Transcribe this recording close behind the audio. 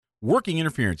Working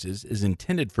Interferences is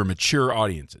intended for mature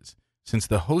audiences. Since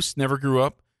the hosts never grew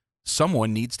up,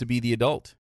 someone needs to be the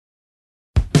adult.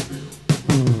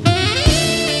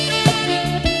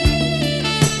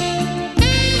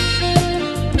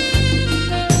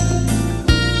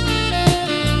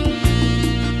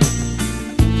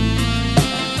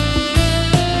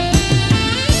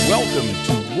 Welcome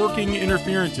to Working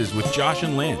Interferences with Josh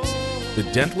and Lance, the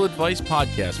dental advice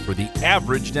podcast for the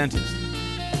average dentist.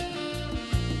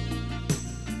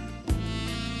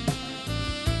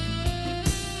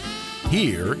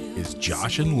 Here is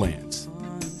Josh and Lance.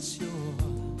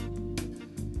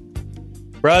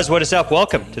 Bros, what is up?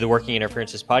 Welcome to the Working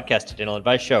Interferences podcast, a dental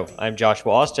advice show. I'm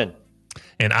Joshua Austin.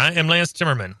 And I am Lance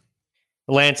Timmerman.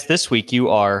 Lance, this week you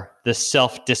are the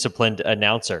self-disciplined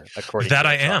announcer, according that to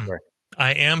I am. software.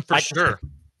 I am for sure.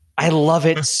 I love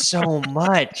it so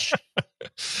much. In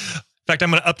fact,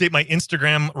 I'm going to update my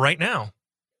Instagram right now.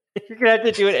 You're going to have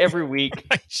to do it every week.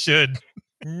 I should.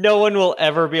 No one will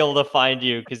ever be able to find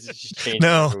you because it's just changing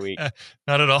every week.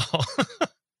 Not at all.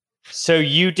 So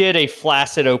you did a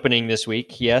flaccid opening this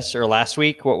week, yes? Or last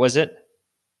week? What was it?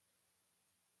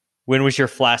 When was your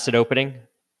flaccid opening?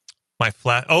 I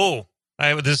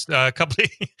this a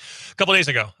couple days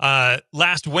ago.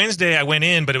 Last Wednesday I went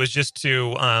in, but it was just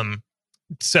to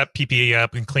set PPE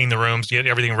up and clean the rooms, get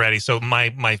everything ready. So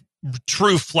my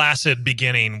true flaccid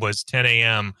beginning was 10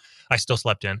 a.m. I still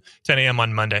slept in 10 a.m.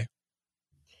 on Monday.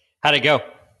 How'd it go?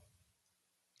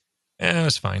 It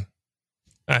was fine.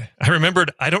 I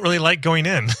remembered I don't really like going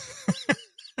in.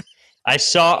 I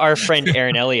saw our friend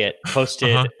Erin Elliott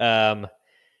posted.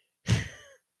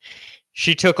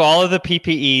 She took all of the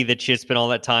PPE that she had spent all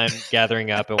that time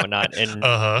gathering up and whatnot, and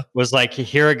was like,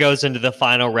 "Here it goes into the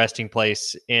final resting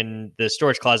place in the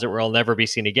storage closet where it'll never be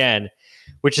seen again."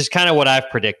 Which is kind of what I've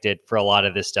predicted for a lot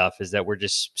of this stuff, is that we're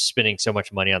just spending so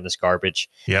much money on this garbage.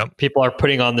 Yep. People are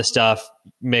putting on the stuff,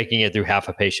 making it through half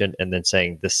a patient, and then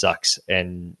saying this sucks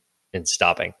and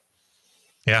stopping.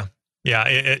 Yeah.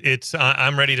 It's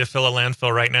I'm ready to fill a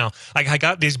landfill right now. I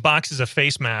got these boxes of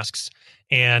face masks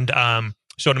and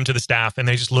showed them to the staff, and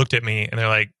they just looked at me and they're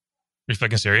like, "Are you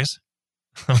fucking serious?"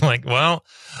 I'm like, "Well,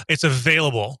 it's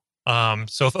available.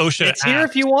 So if OSHA it's here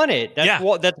if you want it.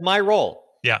 That's my role."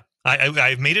 Yeah.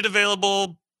 I've made it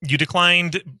available. You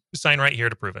declined. Sign right here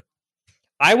to prove it.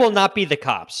 I will not be the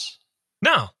cops.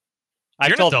 No.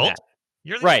 I've told them that.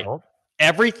 You're the right. adult.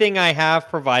 Everything I have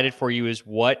provided for you is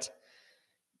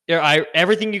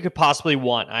everything you could possibly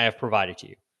want, I have provided to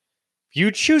you. If you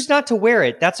choose not to wear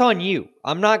it, that's on you.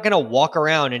 I'm not going to walk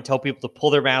around and tell people to pull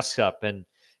their masks up and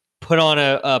put on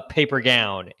a paper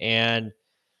gown and...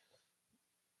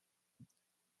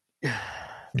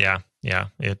 Yeah.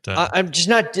 I'm just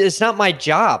not. It's not my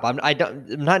job. I'm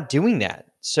not doing that.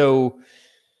 So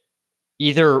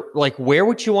either wear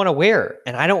what you want to wear,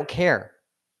 and I don't care.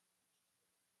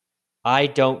 I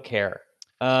don't care.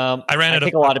 I ran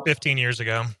it a lot of 15 years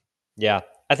ago. Yeah,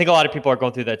 I think a lot of people are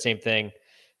going through that same thing.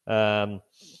 My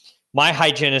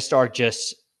hygienists are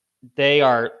they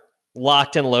are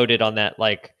locked and loaded on that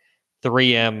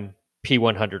 3M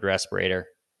P100 respirator.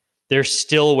 They're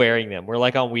still wearing them. We're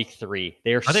on week 3.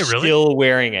 Are they really? Still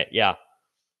wearing it. Yeah.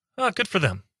 Oh, good for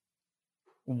them.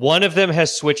 One of them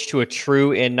has switched to a true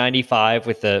N95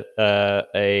 with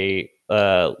a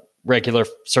regular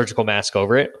surgical mask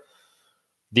over it.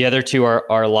 The other two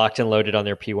are locked and loaded on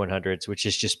their P100s, which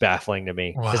is just baffling to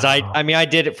me. Because I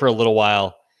did it for a little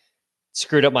while,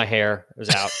 screwed up my hair, it was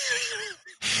out.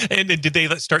 And did they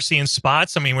start seeing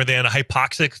spots? I mean, were they in a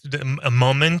hypoxic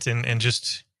moment and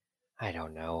just... I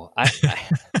don't know.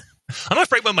 I'm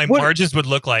afraid what my margins would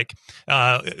look like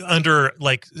under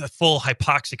a full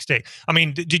hypoxic state. I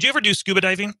mean, did you ever do scuba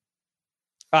diving?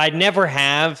 I never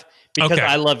have because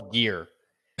I love gear.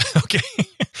 Okay.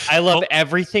 I love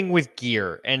everything with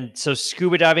gear. And so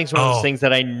scuba diving is one of those things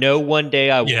that I know one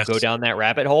day I will go down that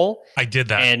rabbit hole. I did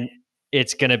that. And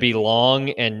it's going to be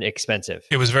long and expensive.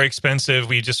 It was very expensive.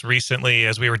 We just recently,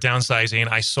 as we were downsizing,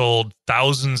 I sold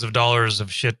thousands of dollars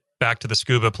of shit back to the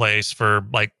scuba place for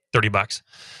 $30.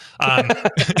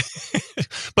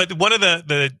 But one of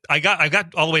I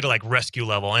got all the way to rescue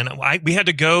level, and we had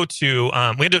to go to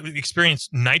we had to experience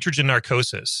nitrogen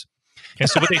narcosis. And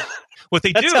so what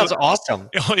they that do sounds awesome.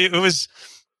 It was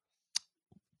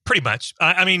pretty much.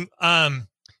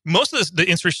 Most of the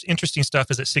interesting stuff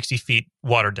is at 60 feet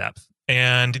water depth,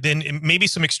 and then maybe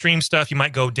some extreme stuff you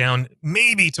might go down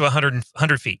maybe to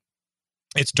 100 feet.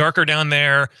 It's darker down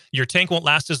there. Your tank won't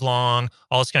last as long,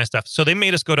 all this kind of stuff. So they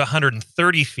made us go to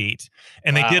 130 feet,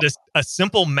 and they did a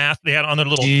simple math. They had on their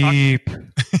little... Deep.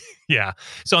 Yeah.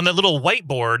 So on that little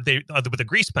whiteboard, they with a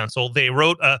grease pencil, they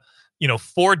wrote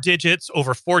 4 digits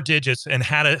over 4 digits and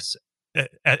had us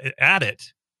add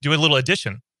it, do a little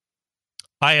addition.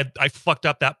 I fucked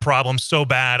up that problem so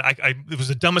bad. It was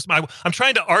the dumbest. I'm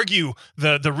trying to argue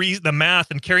the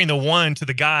math and carrying the 1 to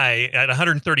the guy at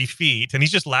 130 feet, and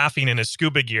he's just laughing in his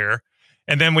scuba gear.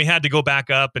 And then we had to go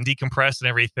back up and decompress and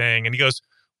everything. And he goes,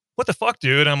 "What the fuck,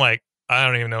 dude?" And I'm like, "I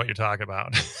don't even know what you're talking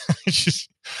about."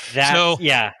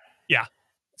 Yeah.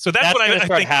 So that's what I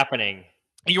think happening.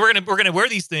 We're gonna wear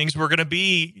these things. We're gonna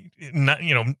be,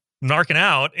 narking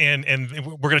out, and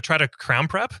we're gonna try to crown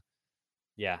prep.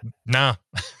 Yeah. No,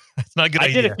 that's not a good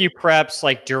idea. I did a few preps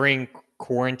like during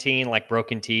quarantine, like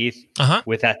broken teeth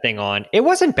with that thing on. It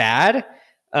wasn't bad.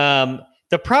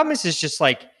 The problem is just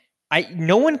like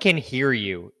no one can hear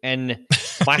you, and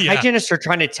my hygienists are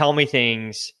trying to tell me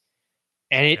things,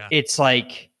 and it's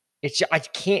like I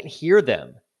can't hear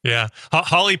them. Yeah,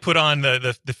 Holly put on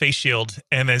the face shield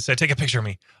and then said, "Take a picture of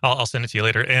me. I'll send it to you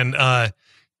later." And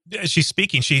she's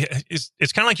speaking.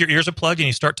 It's kind of like your ears are plugged and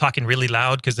you start talking really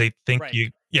loud because they think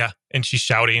you. Yeah, and she's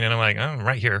shouting, and I'm like, "I'm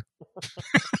right here."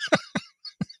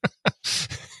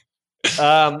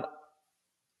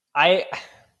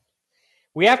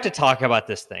 We have to talk about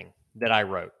this thing that I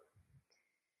wrote.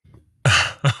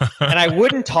 And I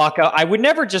would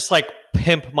never just like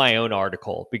pimp my own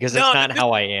article because it's not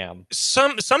how I am.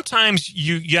 Sometimes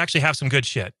you actually have some good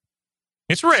shit.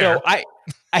 It's rare. So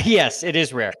yes, it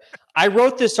is rare. I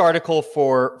wrote this article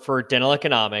for Dental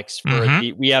Economics.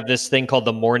 We have this thing called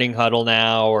the Morning Huddle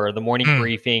now, or the Morning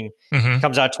Briefing. It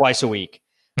comes out twice a week.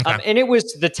 Okay. And it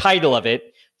was the title of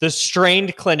it, The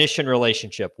Strained Clinician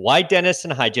Relationship, Why Dentists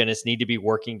and Hygienists Need to Be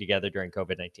Working Together During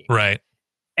COVID-19. Right.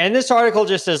 And this article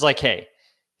just says like, hey,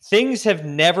 things have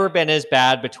never been as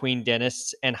bad between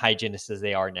dentists and hygienists as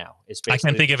they are now. I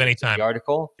can't think of any time. The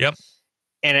article. Yep.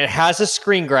 And it has a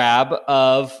screen grab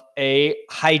of a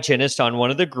hygienist on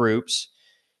one of the groups,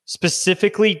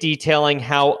 specifically detailing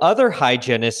how other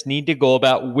hygienists need to go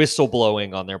about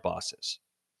whistleblowing on their bosses.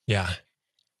 Yeah.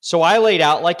 So I laid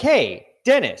out like, hey,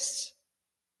 dentists,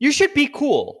 you should be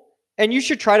cool. And you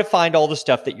should try to find all the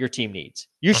stuff that your team needs.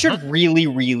 You should really,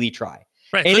 really try.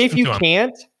 Right. And if you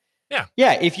can't,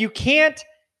 if you can't,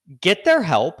 get their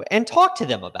help and talk to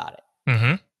them about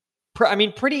it.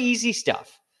 Pretty easy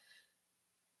stuff.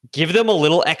 Give them a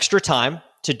little extra time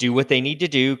to do what they need to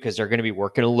do because they're going to be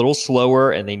working a little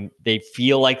slower and they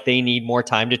feel like they need more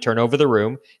time to turn over the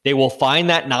room. They will find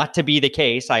that not to be the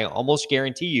case, I almost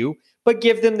guarantee you, but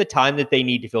give them the time that they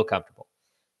need to feel comfortable.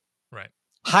 Right.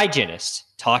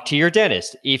 Hygienist, talk to your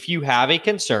dentist. If you have a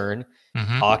concern,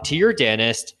 talk to your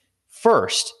dentist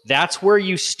first. That's where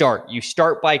you start. You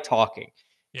start by talking.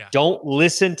 Yeah. Don't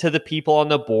listen to the people on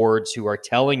the boards who are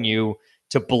telling you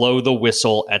to blow the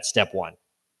whistle at step 1.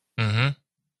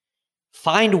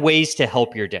 Find ways to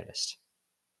help your dentist.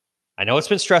 I know it's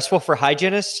been stressful for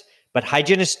hygienists, but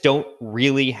hygienists don't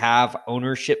really have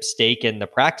ownership stake in the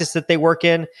practice that they work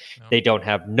in. No. They don't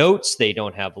have notes. They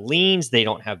don't have liens. They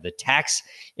don't have the tax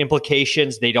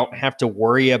implications. They don't have to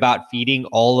worry about feeding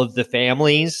all of the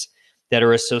families that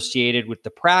are associated with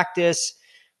the practice.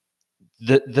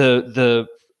 The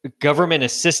government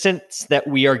assistance that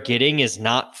we are getting is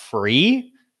not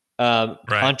free,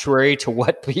 contrary to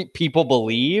what people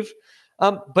believe.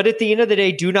 But at the end of the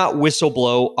day, do not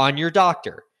whistleblow on your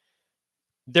doctor.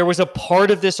 There was a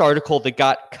part of this article that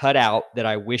got cut out that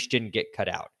I wish didn't get cut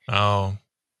out. Oh.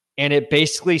 And it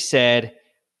basically said,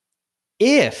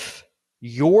 if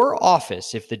your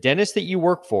office, if the dentist that you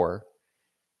work for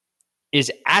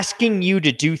is asking you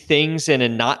to do things in a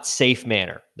not safe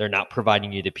manner, they're not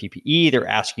providing you the PPE, they're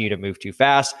asking you to move too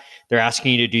fast, they're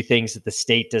asking you to do things that the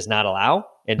state does not allow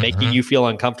and making you feel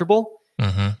uncomfortable,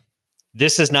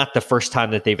 this is not the first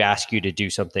time that they've asked you to do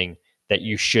something that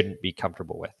you shouldn't be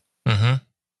comfortable with.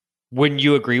 Wouldn't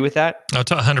you agree with that? Oh,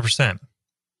 100%.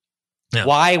 Yeah.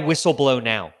 Why whistleblow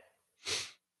now?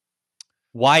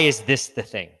 Why is this the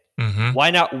thing?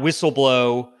 Why not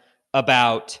whistleblow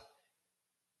about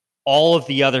all of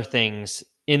the other things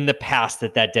in the past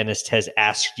that dentist has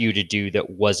asked you to do that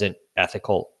wasn't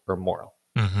ethical or moral?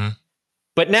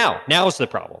 But now's the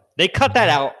problem. They cut that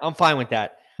out. I'm fine with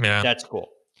that. Yeah. That's cool.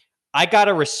 I got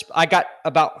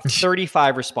about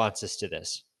 35 responses to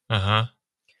this.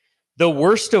 The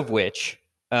worst of which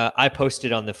I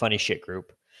posted on the Funny Shit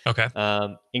group. Okay.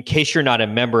 In case you're not a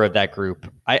member of that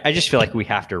group, I just feel like we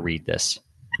have to read this.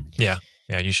 Yeah,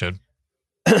 you should.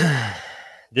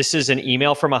 This is an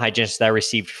email from a hygienist that I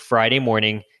received Friday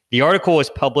morning. The article was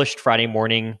published Friday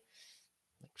morning,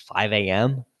 5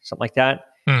 a.m., something like that.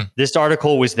 This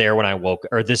article was there when I woke,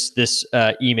 or this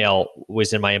email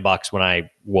was in my inbox when I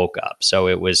woke up. So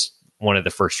it was one of the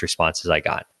first responses I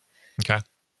got. Okay.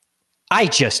 I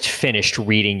just finished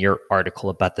reading your article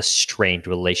about the strained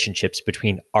relationships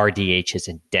between RDHs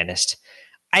and dentists.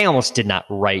 I almost did not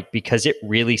write because it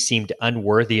really seemed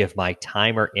unworthy of my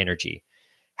time or energy.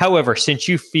 However, since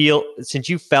you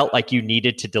felt like you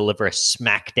needed to deliver a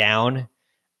smackdown,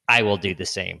 I will do the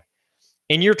same.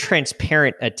 In your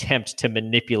transparent attempt to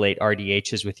manipulate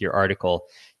RDHs with your article,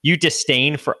 your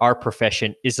disdain for our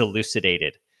profession is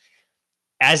elucidated,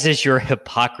 as is your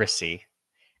hypocrisy.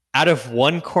 Out of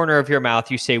one corner of your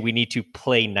mouth, you say we need to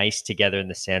play nice together in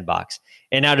the sandbox.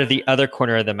 And out of the other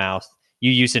corner of the mouth, you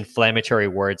use inflammatory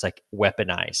words like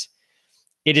weaponize.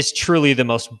 It is truly the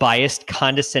most biased,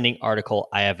 condescending article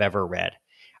I have ever read.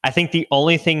 I think the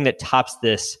only thing that tops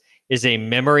this is a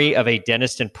memory of a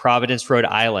dentist in Providence, Rhode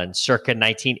Island, circa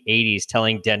 1980s,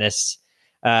 telling dentists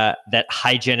that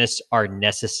hygienists are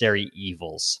necessary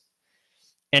evils.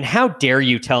 And how dare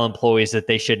you tell employees that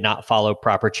they should not follow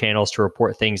proper channels to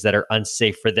report things that are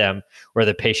unsafe for them or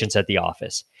the patients at the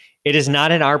office? It is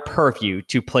not in our purview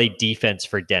to play defense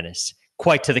for dentists.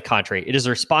 Quite to the contrary, it is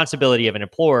the responsibility of an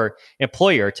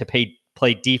employer to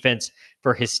play defense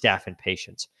for his staff and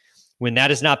patients. When that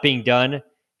is not being done,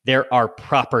 there are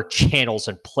proper channels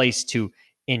in place to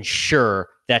ensure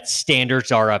that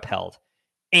standards are upheld.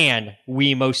 And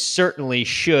we most certainly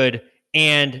should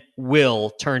and will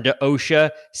turn to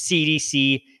OSHA,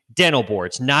 CDC, dental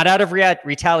boards, not out of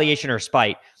retaliation or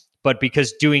spite, but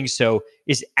because doing so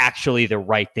is actually the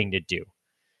right thing to do.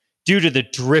 Due to the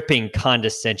dripping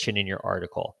condescension in your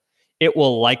article, it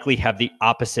will likely have the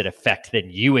opposite effect than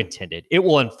you intended. It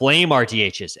will inflame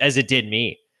RDHs, as it did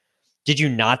me. Did you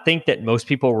not think that most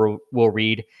people will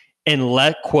read,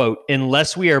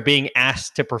 unless we are being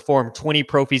asked to perform 20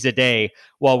 prophies a day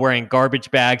while wearing garbage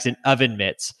bags and oven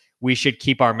mitts, we should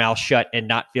keep our mouth shut and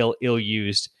not feel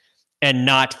ill-used and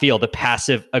not feel the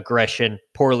passive aggression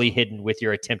poorly hidden with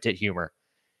your attempt at humor.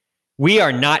 We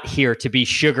are not here to be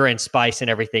sugar and spice and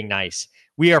everything nice.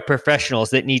 We are professionals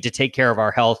that need to take care of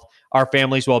our health, our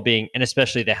family's well-being, and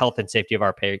especially the health and safety of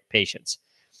our patients.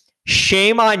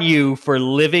 Shame on you for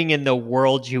living in the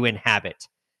world you inhabit.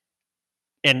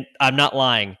 And I'm not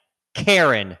lying.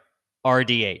 Karen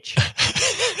RDH.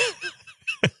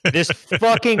 This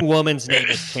fucking woman's name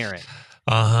is Karen.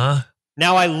 Uh-huh.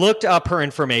 Now, I looked up her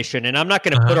information, and I'm not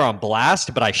going to put her on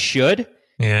blast, but I should.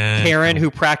 Yeah. Karen, who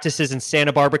practices in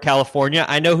Santa Barbara, California.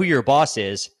 I know who your boss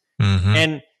is. Mm-hmm.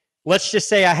 And let's just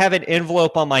say I have an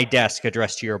envelope on my desk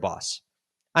addressed to your boss.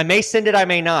 I may send it, I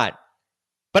may not.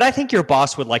 But I think your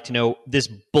boss would like to know this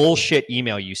bullshit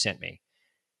email you sent me.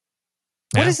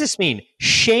 What does this mean?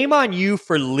 Shame on you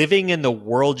for living in the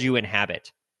world you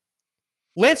inhabit.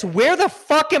 Lance, where the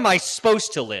fuck am I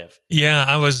supposed to live? Yeah,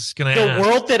 I was going to ask. The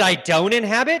world that I don't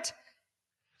inhabit?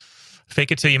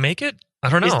 Fake it till you make it? I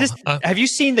don't know. Have you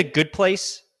seen The Good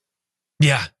Place?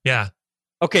 Yeah.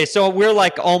 Okay, so we're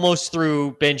like almost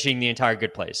through binging the entire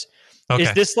Good Place. Okay.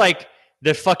 Is this like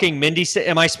the fucking Mindy?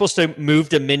 Am I supposed to move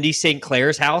to Mindy St.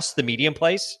 Clair's house, the medium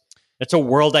place? That's a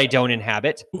world I don't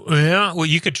inhabit. Yeah, well,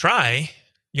 you could try.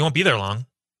 You won't be there long.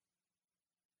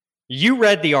 You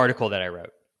read the article that I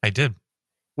wrote. I did.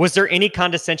 Was there any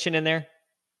condescension in there?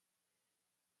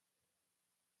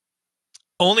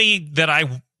 Only that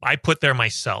I put there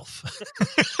myself.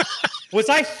 Was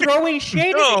I throwing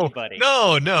shade at anybody?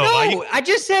 No. I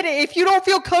just said if you don't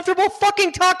feel comfortable,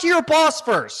 fucking talk to your boss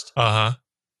first. Uh-huh.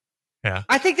 Yeah.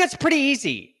 I think that's pretty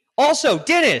easy. Also,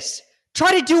 Dennis,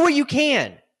 try to do what you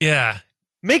can. Yeah.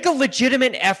 Make a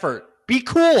legitimate effort. Be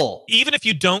cool. Even if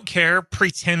you don't care,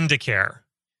 pretend to care.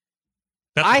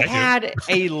 I had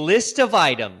a list of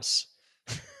items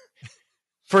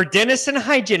for dentists and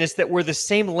hygienists that were the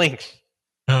same length.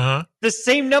 Uh-huh. The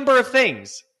same number of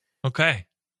things. Okay.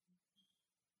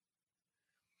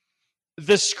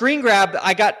 The screen grab,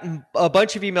 I got a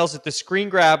bunch of emails that the screen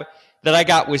grab that I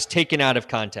got was taken out of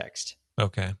context.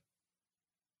 Okay.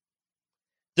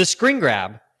 The screen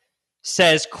grab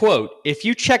says, quote, if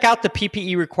you check out the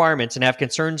PPE requirements and have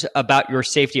concerns about your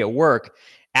safety at work,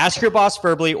 ask your boss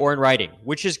verbally or in writing,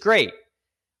 which is great.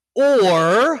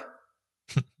 Or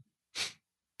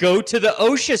go to the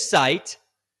OSHA site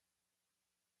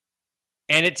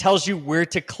and it tells you where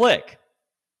to click.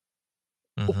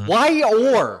 Mm-hmm. Why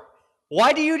or?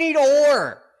 Why do you need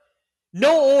or?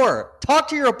 No or. Talk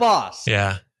to your boss.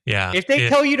 Yeah. If they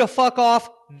tell you to fuck off,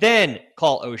 then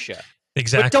call OSHA.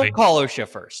 Exactly. But don't call OSHA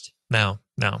first. No.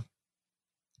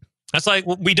 That's like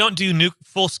we don't do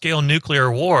full-scale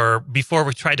nuclear war before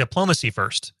we try diplomacy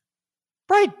first.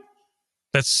 Right.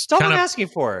 That's all I'm asking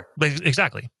for.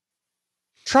 Exactly.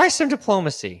 Try some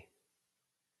diplomacy.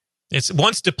 It's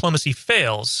once diplomacy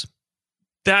fails,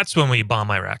 that's when we bomb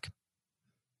Iraq.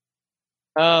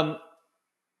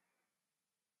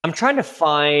 I'm trying to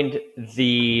find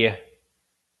the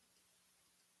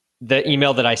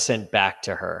email that I sent back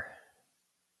to her.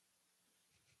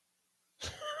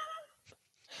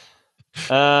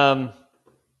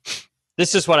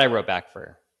 This is what I wrote back for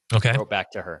her. Okay. I wrote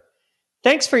back to her.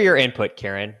 Thanks for your input,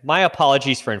 Karen. My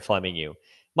apologies for inflaming you.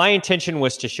 My intention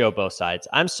was to show both sides.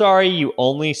 I'm sorry you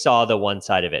only saw the one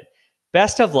side of it.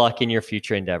 Best of luck in your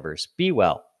future endeavors. Be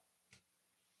well.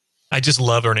 I just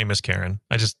love her name is Karen.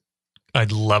 I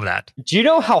love that. Do you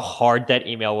know how hard that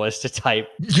email was to type?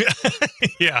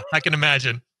 Yeah, I can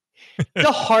imagine.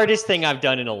 The hardest thing I've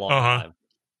done in a long time.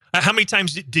 How many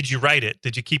times did you write it?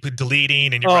 Did you keep it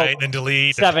deleting and you write and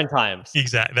delete? 7 times.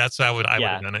 Exactly. That's how I would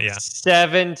have done it. Yeah.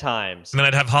 7 times. And then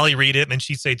I'd have Holly read it and then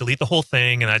she'd say, delete the whole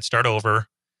thing. And I'd start over.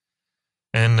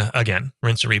 And again,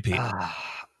 rinse and repeat.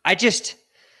 It's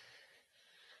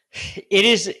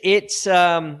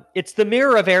the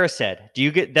Mirror of Erised. Do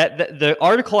you get that? The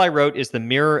article I wrote is the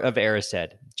Mirror of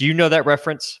Erised. Do you know that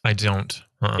reference? I don't.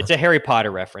 It's a Harry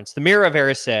Potter reference. The Mirror of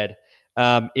Erised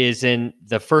is in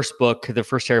the first book, the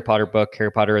first Harry Potter book,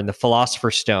 Harry Potter and the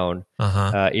Philosopher's Stone.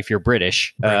 If you're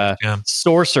British,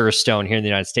 Sorcerer's Stone here in the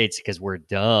United States because we're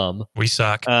dumb. We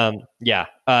suck.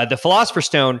 The Philosopher's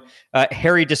Stone,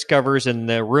 Harry discovers in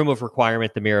the Room of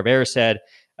Requirement, the Mirror of Erised,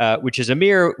 which is a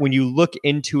mirror. When you look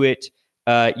into it,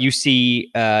 you see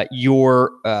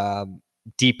your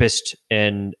deepest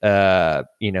and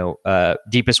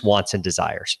deepest wants and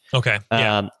desires. Okay.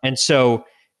 Yeah. And so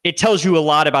it tells you a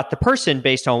lot about the person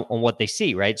based on what they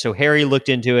see, right? So Harry looked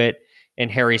into it,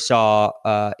 and Harry saw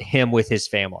him with his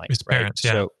family, his parents.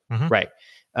 Yeah. So right.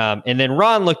 And then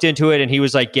Ron looked into it, and he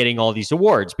was like getting all these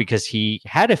awards because he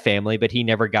had a family, but he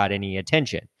never got any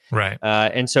attention. Right.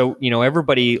 And so,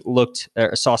 everybody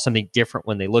saw something different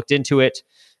when they looked into it.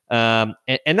 And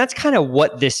that's kind of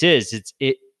what this is.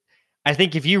 I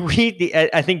think if you read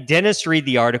I think Dennis read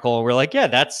the article and we're like, yeah,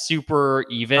 that's super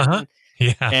even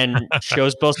and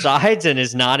shows both sides and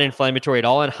is not inflammatory at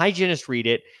all. And hygienists read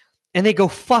it and they go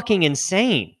fucking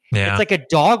insane. Yeah. It's like a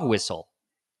dog whistle.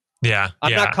 Yeah.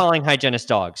 I'm not calling hygienists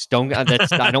dogs. I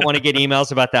don't want to get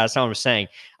emails about that. That's not what I'm saying.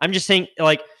 I'm just saying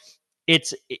like,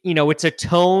 it's a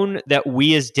tone that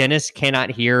we as dentists cannot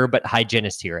hear, but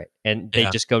hygienists hear it and they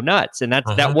just go nuts. And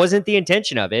that wasn't the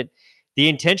intention of it. The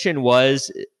intention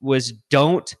was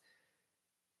don't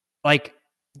like,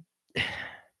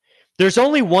 there's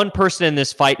only one person in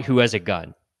this fight who has a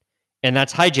gun, and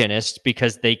that's hygienists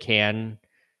because they can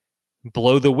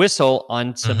blow the whistle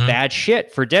on some bad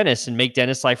shit for dentists and make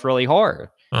dentists' life really hard.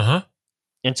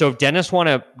 And so if dentists want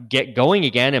to get going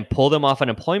again and pull them off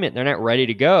unemployment, they're not ready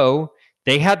to go.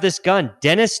 They have this gun.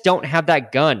 Dentists don't have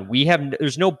that gun.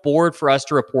 There's no board for us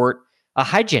to report a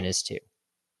hygienist to.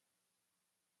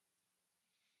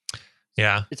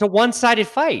 Yeah. It's a one-sided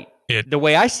fight, the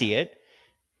way I see it.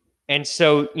 And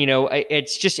so,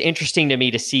 it's just interesting to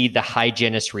me to see the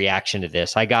hygienist reaction to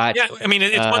this. it's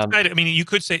one-sided. I mean, you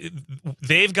could say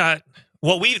they've got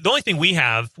the only thing we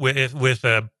have with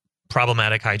a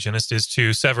problematic hygienist is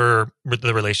to sever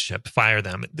the relationship, fire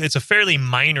them. It's a fairly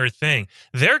minor thing.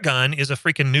 Their gun is a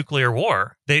freaking nuclear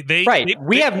war. We're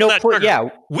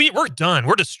done.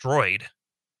 We're destroyed.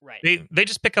 Right. They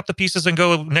just pick up the pieces and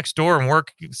go next door and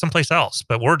work someplace else,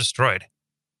 but we're destroyed.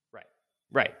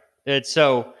 Right. And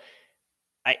so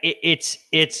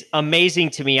it's amazing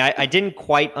to me. I didn't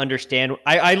quite understand.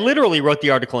 I literally wrote the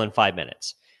article in 5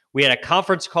 minutes. We had a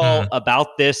conference call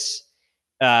about this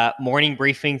morning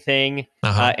briefing thing.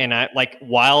 And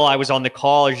while I was on the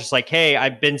call, I was just like, hey,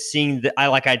 I've been seeing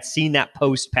I'd seen that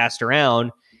post passed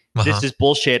around. This is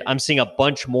bullshit. I'm seeing a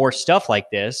bunch more stuff like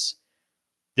this.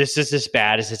 This is as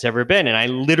bad as it's ever been. And I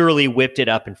literally whipped it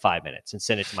up in 5 minutes and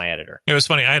sent it to my editor. It was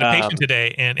funny. I had a patient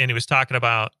today and he was talking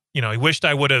about, he wished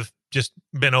I would have just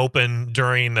been open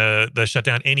during the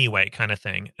shutdown anyway, kind of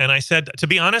thing. And I said, to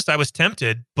be honest, I was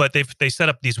tempted, but they set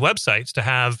up these websites to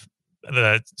have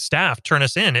the staff turn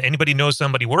us in. Anybody knows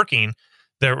somebody working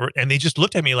there, and they just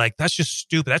looked at me like, that's just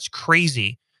stupid. That's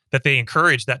crazy that they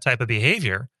encourage that type of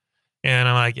behavior. And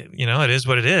I'm like, it is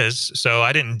what it is. So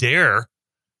I didn't dare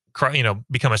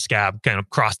become a scab, kind of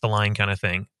cross the line kind of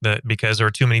thing, because there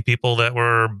were too many people that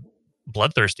were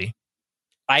bloodthirsty.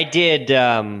 I did.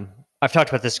 I've talked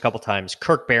about this a couple times.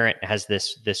 Kirk Barrett has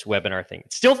this webinar thing.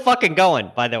 It's still fucking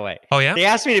going, by the way. Oh yeah. They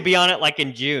asked me to be on it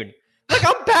in June.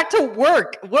 I'm back to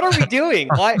work. What are we doing?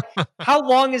 Why? How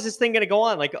long is this thing going to go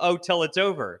on? Till it's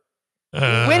over.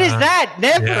 When is that?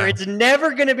 Never. Yeah. It's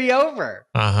never going to be over.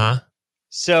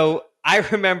 So I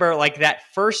remember that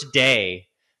first day.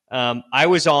 I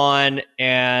was on,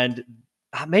 and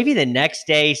maybe the next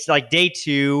day, day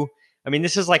 2. I mean,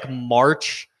 this is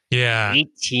March Yeah.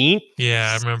 18th.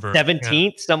 Yeah, I remember.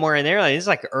 17th, somewhere in there. Like, it's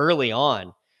like early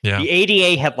on. Yeah. The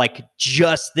ADA had like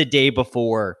just the day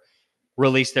before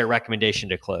released their recommendation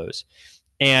to close.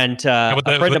 And a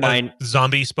friend of mine,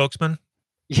 zombie spokesman.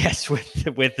 yes,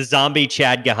 with the zombie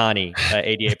Chad Gahani,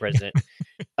 ADA president.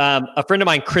 A friend of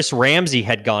mine, Chris Ramsey,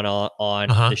 had gone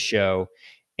on the show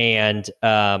and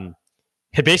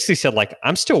had basically said, like,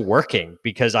 I'm still working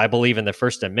because I believe in the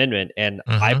First Amendment and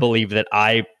I believe that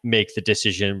I make the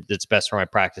decision that's best for my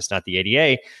practice, not the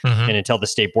ADA. And until the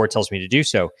state board tells me to do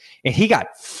so. And he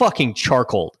got fucking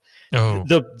charcoaled. Oh.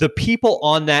 The people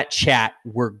on that chat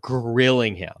were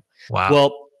grilling him. Wow.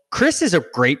 Well, Chris is a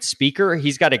great speaker.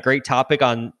 He's got a great topic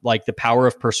on like the power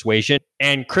of persuasion.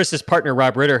 And Chris's partner,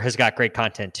 Rob Ritter, has got great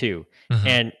content too.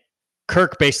 And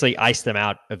Kirk basically iced them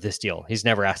out of this deal. He's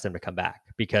never asked them to come back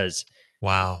because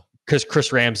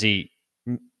Chris Ramsey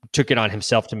took it on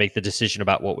himself to make the decision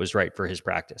about what was right for his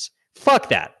practice. Fuck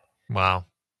that. Wow.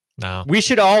 No. We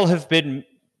should all have been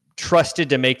trusted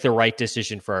to make the right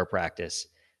decision for our practice.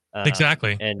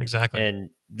 Exactly. Exactly. And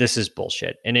this is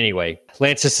bullshit. And anyway,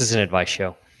 Lance, this is an advice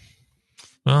show.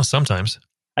 Well, sometimes.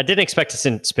 I didn't expect to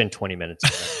spend 20 minutes.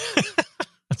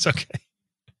 That's okay.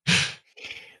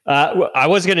 I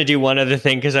was going to do one other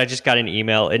thing because I just got an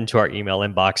email into our email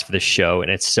inbox for the show, and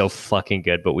it's so fucking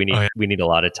good. But we need a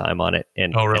lot of time on it,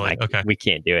 and really? Okay, we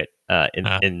can't do it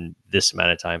in this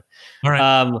amount of time. All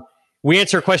right. We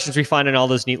answer questions we find in all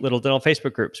those neat little dental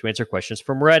Facebook groups. We answer questions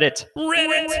from Reddit.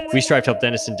 We strive to help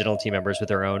dentists and dental team members with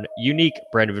their own unique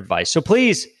brand of advice. So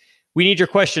please, we need your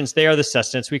questions. They are the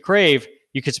sustenance we crave.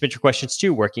 You can submit your questions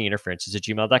to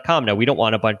workinginterferences@gmail.com. Now, we don't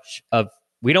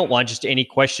want just any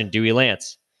question, do we,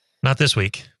 Lance? Not this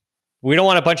week. We don't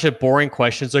want a bunch of boring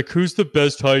questions like, who's the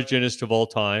best hygienist of all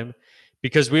time?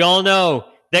 Because we all know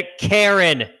that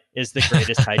Karen is the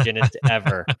greatest hygienist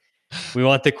ever. We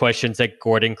want the questions that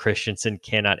Gordon Christensen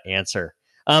cannot answer.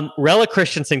 Rella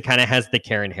Christensen kind of has the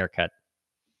Karen haircut.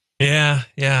 Yeah,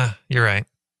 you're right.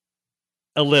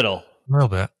 A little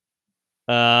bit.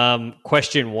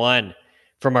 Question 1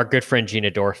 from our good friend Gina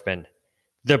Dorfman.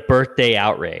 The birthday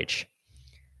outrage.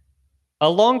 A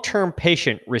long-term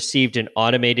patient received an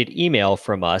automated email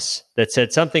from us that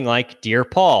said something like, "Dear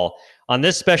Paul, on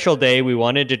this special day, we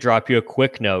wanted to drop you a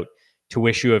quick note to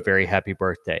wish you a very happy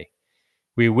birthday.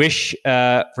 We wish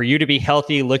for you to be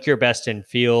healthy, look your best, and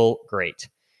feel great.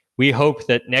 We hope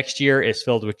that next year is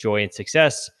filled with joy and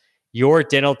success. Your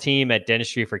dental team at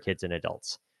Dentistry for Kids and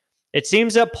Adults." It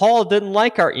seems that Paul didn't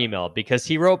like our email because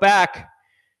he wrote back,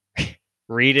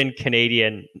 read in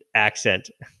Canadian accent.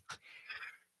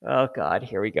 Oh, God,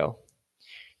 here we go.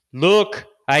 "Look,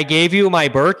 I gave you my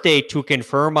birthday to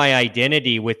confirm my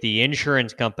identity with the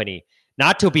insurance company,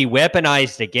 not to be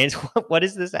weaponized against..." What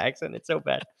is this accent? It's so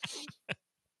bad.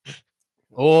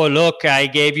 "Oh, look, I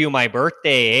gave you my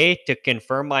birthday, to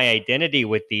confirm my identity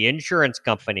with the insurance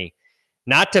company,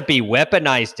 not to be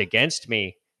weaponized against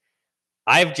me.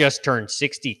 I've just turned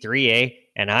 63,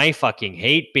 and I fucking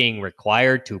hate being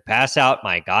required to pass out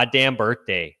my goddamn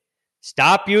birthday.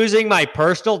 Stop using my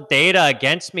personal data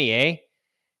against me,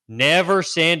 Never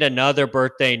send another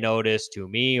birthday notice to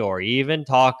me or even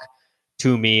talk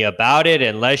to me about it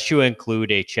unless you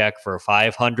include a check for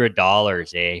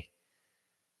 $500,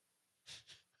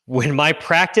 When my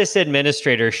practice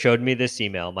administrator showed me this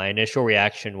email, my initial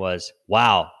reaction was,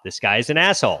 wow, this guy's an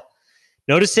asshole.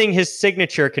 Noticing his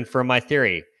signature confirmed my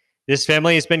theory. This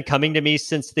family has been coming to me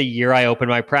since the year I opened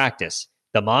my practice.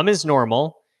 The mom is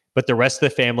normal, but the rest of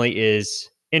the family is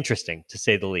interesting, to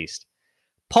say the least.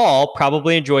 Paul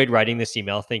probably enjoyed writing this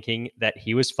email thinking that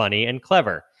he was funny and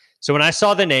clever. So when I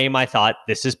saw the name, I thought,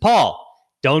 this is Paul.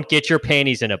 Don't get your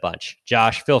panties in a bunch.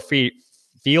 Josh, feel free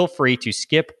to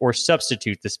skip or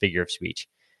substitute this figure of speech.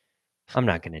 I'm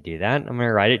not going to do that. I'm going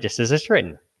to write it just as it's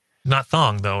written. Not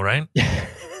thong, though, right?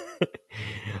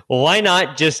 Why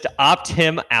not just opt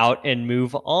him out and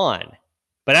move on?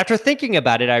 But after thinking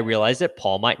about it, I realized that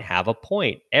Paul might have a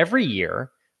point. Every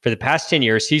year, for the past 10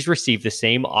 years, he's received the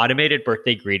same automated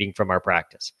birthday greeting from our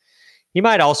practice. He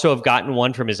might also have gotten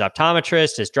one from his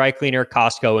optometrist, his dry cleaner,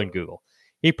 Costco, and Google.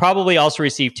 He probably also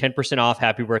received 10% off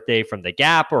happy birthday from the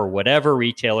Gap or whatever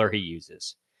retailer he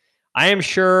uses. I am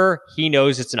sure he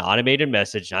knows it's an automated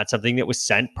message, not something that was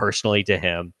sent personally to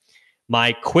him.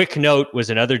 My quick note was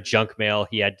another junk mail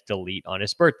he had to delete on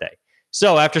his birthday.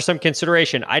 So after some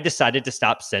consideration, I decided to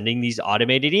stop sending these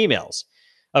automated emails.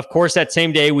 Of course, that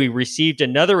same day, we received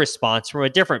another response from a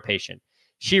different patient.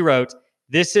 She wrote,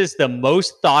 "This is the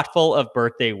most thoughtful of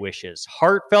birthday wishes.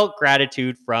 Heartfelt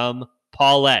gratitude from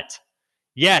Paulette."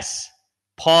 Yes,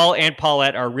 Paul and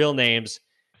Paulette are real names.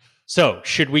 So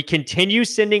should we continue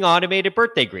sending automated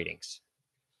birthday greetings?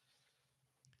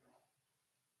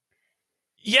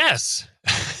 Yes.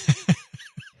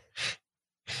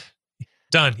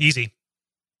 Done. Easy.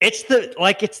 It's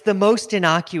the most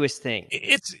innocuous thing.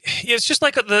 It's just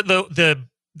like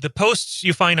the posts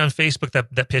you find on Facebook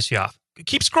that piss you off.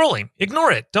 Keep scrolling.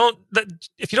 Ignore it.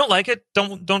 If you don't like it,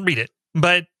 don't read it.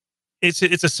 But it's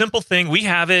a simple thing. We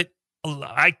have it.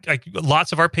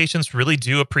 Lots of our patients really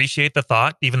do appreciate the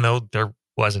thought, even though there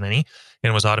wasn't any and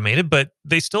it was automated, but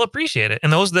they still appreciate it.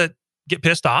 And those that get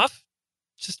pissed off,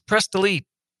 just press delete.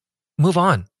 Move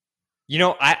on. You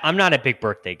know, I'm not a big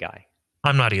birthday guy.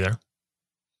 I'm not either.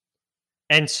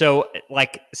 And so,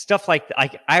 like, stuff like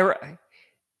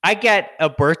I get a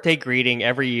birthday greeting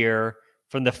every year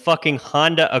from the fucking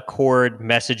Honda Accord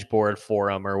message board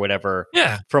forum or whatever.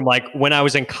 Yeah. From like when I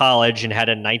was in college and had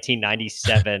a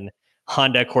 1997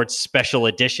 Honda Accord special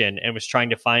edition and was trying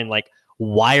to find like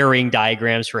wiring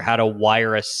diagrams for how to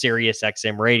wire a Sirius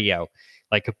XM radio,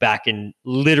 like back in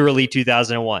literally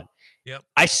 2001. Yep.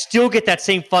 I still get that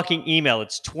same fucking email.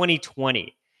 It's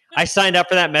 2020. I signed up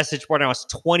for that message board when I was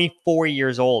 24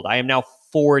 years old. I am now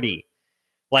 40.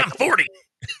 Like, I'm 40.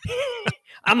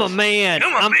 I'm a man.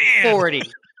 I'm a man. 40.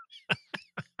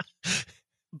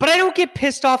 But I don't get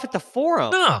pissed off at the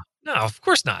forum. No, of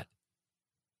course not.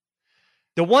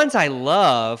 The ones I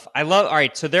love. All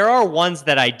right, so there are ones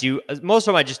that I do. Most of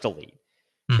them I just delete.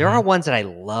 Mm-hmm. There are ones that I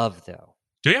love, though.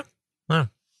 Do you? Huh.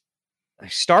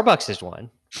 Starbucks is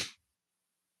one.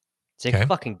 Say, Okay.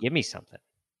 fucking give me something.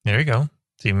 There you go.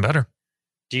 It's even better.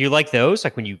 Do you like those?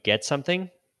 Like when you get something?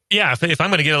 Yeah, if I'm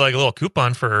going to get like a little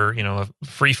coupon for,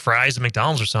 free fries at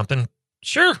McDonald's or something,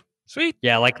 sure. Sweet.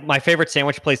 Yeah, like my favorite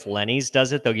sandwich place, Lenny's,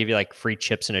 does it. They'll give you like free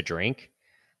chips and a drink.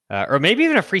 Or maybe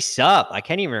even a free sub. I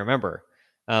can't even remember.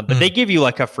 But they give you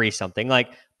like a free something.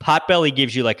 Like Potbelly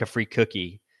gives you like a free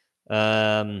cookie.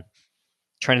 Trying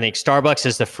to think. Starbucks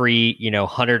is the free,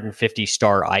 150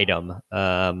 star item.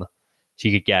 So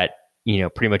you could get,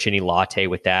 pretty much any latte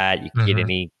with that. You can get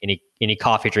any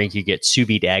coffee drink. You get sous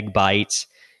vide egg bites.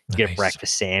 You get a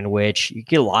breakfast sandwich. You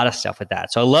get a lot of stuff with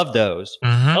that. So I love those.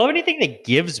 I love anything that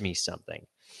gives me something.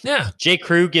 Yeah. J.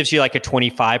 Crew gives you like a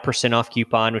 25% off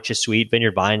coupon, which is sweet.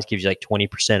 Vineyard Vines gives you like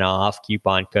 20% off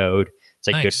coupon code. It's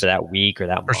like good for that week or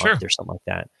that month or something like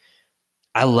that.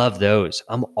 I love those.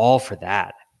 I'm all for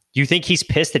that. Do you think he's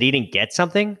pissed that he didn't get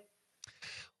something?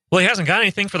 Well, he hasn't got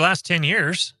anything for the last 10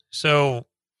 years. So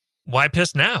why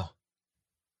piss now?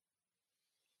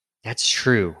 That's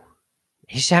true.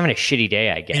 He's having a shitty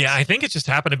day, I guess. Yeah, I think it just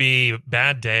happened to be a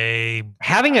bad day.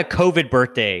 Having a COVID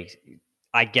birthday,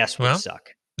 I guess, would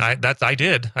suck. I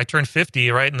did. I turned 50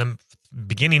 right in the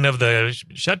beginning of the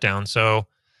shutdown. So,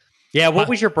 yeah, what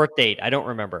was your birth date? I don't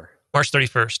remember. March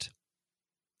 31st.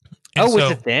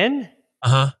 Was it then?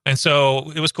 And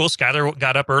so it was cool. Skylar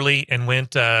got up early and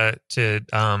went to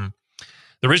the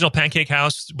original Pancake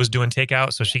House was doing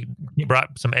takeout. So she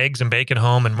brought some eggs and bacon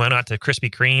home and went out to Krispy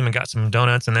Kreme and got some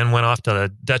donuts and then went off to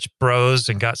the Dutch Bros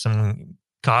and got some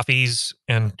coffees.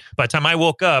 And by the time I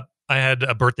woke up, I had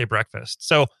a birthday breakfast.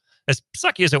 So as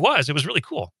sucky as it was really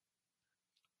cool.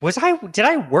 Did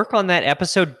I work on that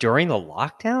episode during the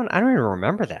lockdown? I don't even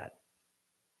remember that.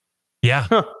 Yeah.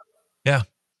 Huh. Yeah.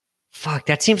 Fuck,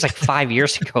 that seems like 5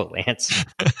 years ago, Lance.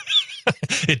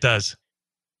 It does.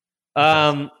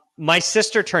 My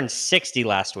sister turned 60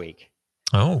 last week.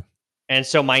 Oh. And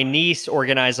so my niece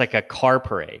organized like a car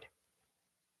parade.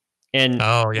 And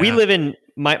yeah. we live in,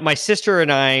 my sister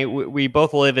and I, we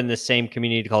both live in the same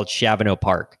community called Chavano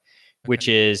Park, which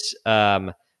is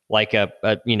like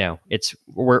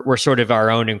we're sort of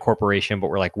our own incorporation, but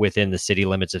we're like within the city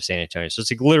limits of San Antonio. So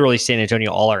it's like literally San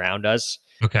Antonio all around us.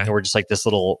 Okay. And we're just like this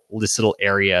little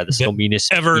area, this little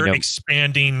municipal. Ever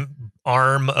expanding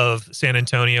arm of San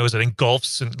Antonio as it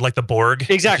engulfs and like the Borg.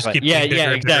 Exactly. Yeah,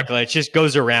 exactly. It just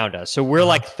goes around us. So we're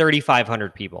like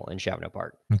 3,500 people in Chavano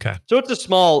Park. Okay. So it's a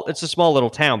small little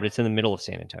town, but it's in the middle of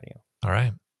San Antonio. All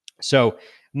right. So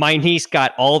my niece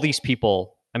got all these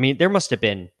people. I mean, there must have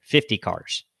been 50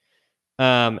 cars.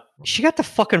 She got the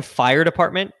fucking fire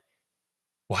department.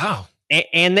 Wow.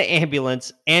 And the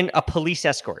ambulance and a police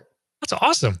escort. That's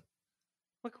awesome.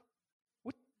 Like,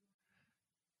 what?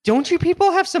 Don't you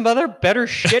people have some other better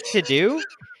shit to do?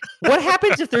 What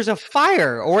happens if there's a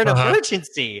fire or an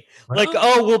emergency? Like,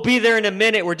 we'll be there in a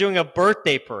minute. We're doing a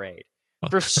birthday parade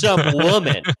for some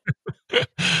woman.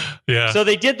 Yeah. So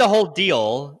they did the whole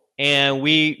deal, and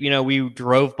we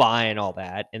drove by and all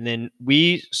that, and then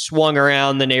we swung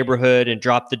around the neighborhood and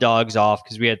dropped the dogs off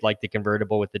because we had like the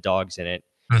convertible with the dogs in it.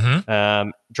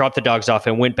 Dropped the dogs off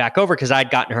and went back over because I'd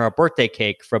gotten her a birthday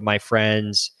cake from my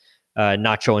friends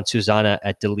Nacho and Susanna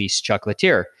at Delice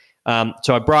Chocolatier.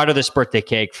 So I brought her this birthday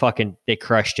cake. Fucking, they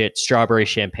crushed it. Strawberry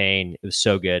champagne. It was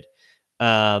so good.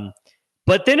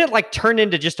 But then it like turned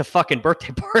into just a fucking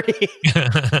birthday party.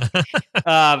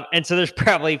 And so there's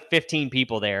probably 15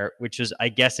 people there, which was, I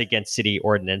guess, against city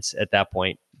ordinance at that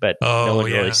point. But no one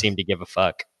really seemed to give a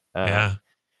fuck.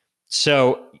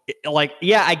 So, like,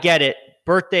 yeah, I get it.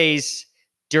 Birthdays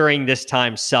during this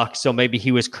time suck. So maybe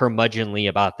he was curmudgeonly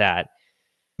about that.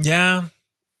 Yeah.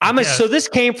 So this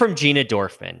came from Gina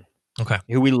Dorfman. Okay.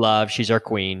 Who we love. She's our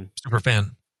queen. Super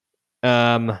fan.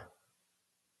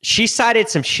 She cited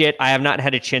some shit I have not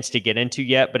had a chance to get into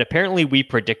yet, but apparently we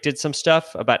predicted some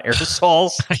stuff about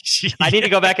aerosols. I need to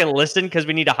go back and listen because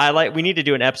we need to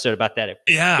do an episode about that.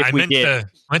 I meant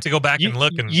to go back and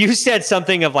look. And you said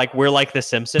something of like, we're like the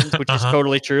Simpsons, which is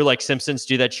totally true. Like Simpsons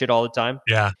do that shit all the time.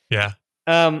 Yeah.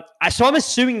 So I'm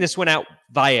assuming this went out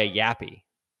via Yappy.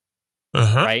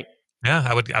 Right? Yeah,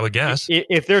 I would guess.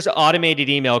 If there's automated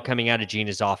email coming out of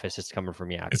Gina's office, it's coming from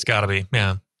Yappy. It's got to be,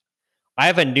 yeah. I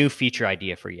have a new feature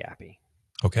idea for Yappy.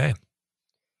 Okay.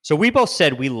 So we both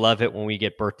said we love it when we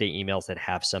get birthday emails that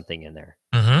have something in there.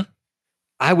 Mm-hmm.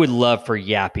 I would love for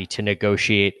Yappy to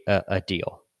negotiate a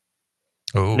deal.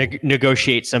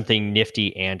 Negotiate something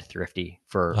nifty and thrifty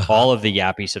for all of the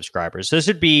Yappy subscribers. So this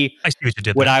would be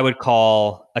what I would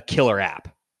call a killer app.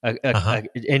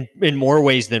 In more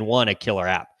ways than one, a killer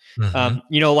app.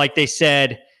 Mm-hmm. Like they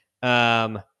said,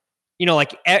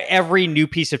 like every new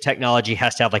piece of technology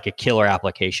has to have like a killer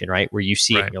application, right? Where you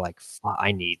see it and you're like,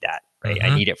 I need that, right?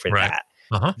 I need it for that.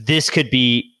 This could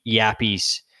be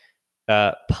Yappy's,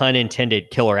 pun intended,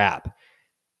 killer app.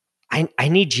 I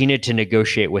need Gina to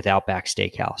negotiate with Outback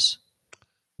Steakhouse.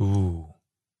 Ooh.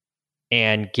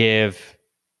 And give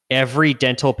every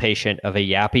dental patient of a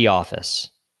Yappy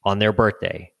office on their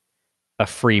birthday a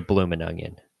free Bloomin'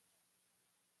 Onion.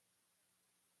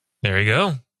 There you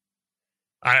go.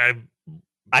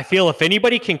 I feel if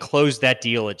anybody can close that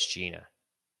deal, it's Gina.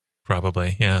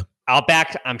 Probably, yeah.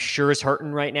 Outback, I'm sure, is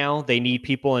hurting right now. They need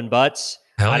people in butts.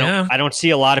 I don't see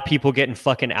a lot of people getting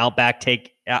fucking Outback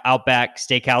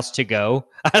Steakhouse to go.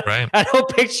 Right. I don't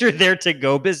picture their to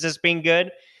go business being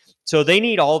good. So they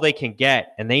need all they can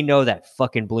get, and they know that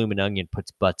fucking Bloomin' Onion puts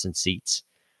butts in seats.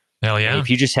 Hell yeah! And if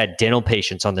you just had dental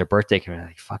patients on their birthday, can be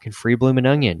like fucking free Bloomin'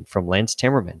 Onion from Lance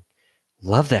Timmerman.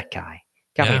 Love that guy.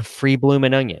 Got me a free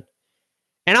Bloomin' Onion,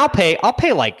 and I'll pay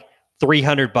like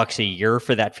 $300 a year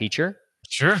for that feature.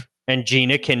 Sure. And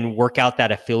Gina can work out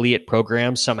that affiliate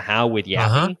program somehow with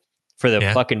Yappy for the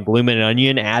fucking Bloomin'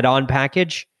 Onion add-on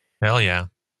package. Hell yeah!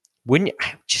 Wouldn't you?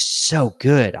 Just so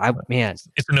good.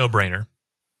 It's a no-brainer.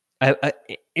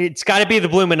 It's got to be the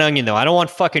Bloomin' Onion though. I don't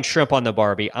want fucking shrimp on the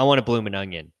Barbie. I want a Bloomin'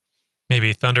 Onion.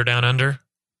 Maybe Thunder Down Under.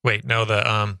 Wait, no,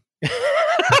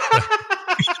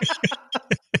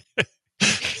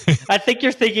 I think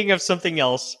you're thinking of something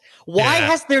else. Why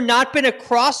has there not been a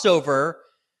crossover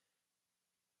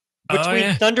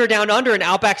between Thunder Down Under and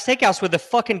Outback Steakhouse, where the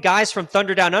fucking guys from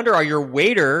Thunder Down Under are your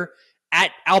waiter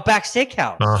at Outback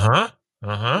Steakhouse?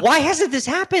 Why hasn't this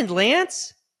happened,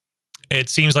 Lance? It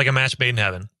seems like a match made in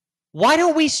heaven. Why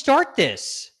don't we start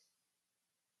this?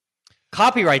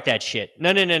 Copyright that shit.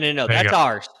 No. That's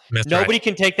ours. Nobody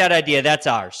can take that idea. That's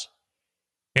ours.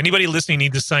 Anybody listening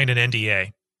needs to sign an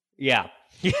NDA. Yeah.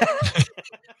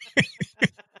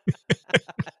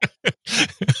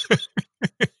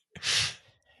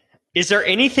 Is there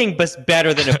anything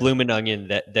better than a Bloomin' Onion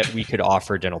that we could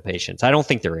offer dental patients? I don't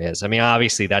think there is. I mean,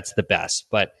 obviously that's the best,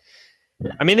 but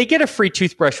I mean, they get a free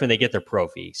toothbrush when they get their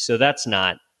Pro-V, so that's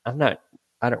not. I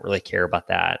don't really care about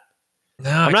that.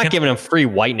 No, I'm not giving them free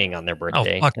whitening on their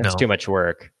birthday. Oh, fuck that's too much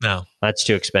work. No, that's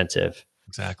too expensive.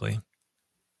 Exactly.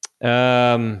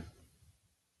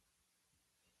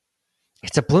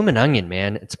 It's a Bloomin' Onion,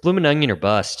 man. It's Bloomin' Onion or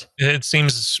bust. It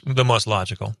seems the most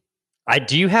logical.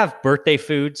 Do you have birthday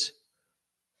foods?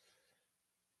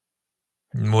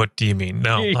 What do you mean?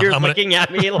 No. You're looking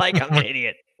at me like I'm an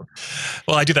idiot.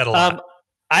 Well, I do that a lot.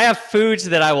 I have foods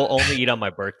that I will only eat on my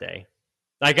birthday.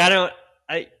 Like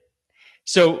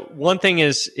so one thing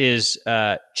is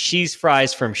cheese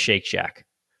fries from Shake Shack.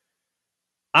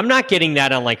 I'm not getting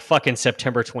that on like fucking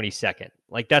September 22nd.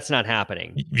 Like that's not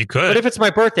happening. You could. But if it's my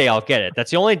birthday, I'll get it.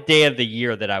 That's the only day of the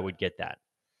year that I would get that.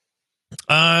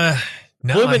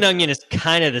 No. Bloomin' Onion is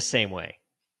kind of the same way.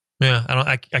 Yeah,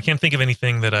 I can't think of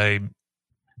anything that I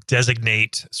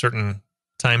designate certain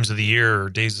times of the year or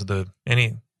days of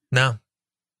no.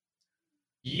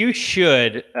 You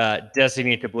should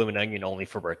designate the Bloomin' Onion only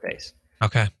for birthdays.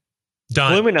 Okay.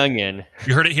 Done. Bloomin' Onion.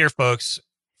 You heard it here, folks.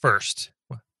 First.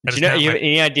 You have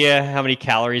any idea how many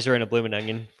calories are in a Bloomin'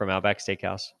 Onion from Outback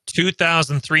Steakhouse?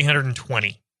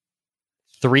 2,320.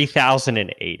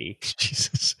 3,080.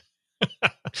 Jesus.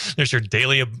 There's your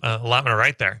daily allotment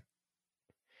right there.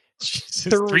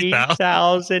 Jesus,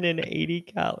 3,000. 3,080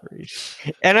 calories.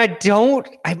 And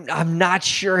I'm not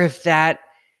sure if that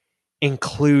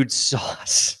includes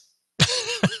sauce.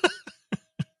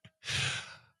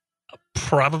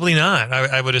 Probably not.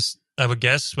 I would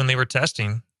guess when they were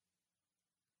testing.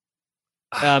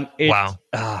 Wow.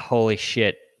 Holy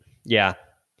shit. Yeah.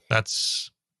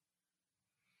 That's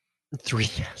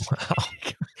 3,000. wow.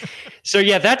 So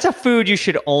yeah, that's a food you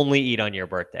should only eat on your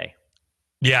birthday.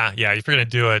 Yeah. If you're going to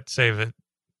do it, save it.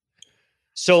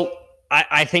 So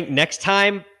I think next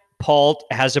time Paul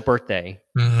has a birthday,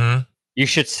 you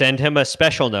should send him a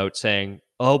special note saying,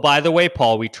 "Oh, by the way,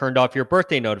 Paul, we turned off your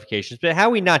birthday notifications, but had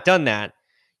we not done that,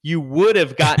 you would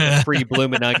have gotten a free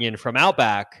Bloomin' Onion from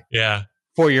Outback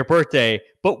for your birthday,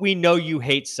 but we know you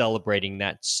hate celebrating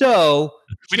that. So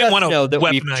we didn't want to know that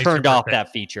we've weaponize turned your off birthday.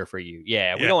 that feature for you.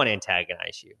 Yeah, we don't want to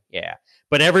antagonize you. Yeah.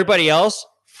 But everybody else,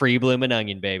 free Bloomin'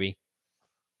 Onion, baby.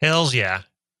 Hells yeah.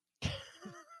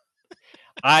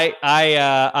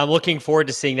 I'm looking forward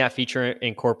to seeing that feature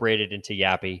incorporated into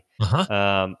Yappy.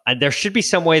 And there should be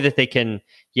some way that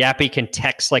Yappy can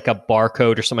text like a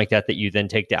barcode or something like that you then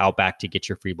take to Outback to get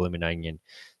your free Bloomin' Onion.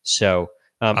 So,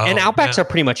 and Outbacks are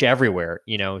pretty much everywhere,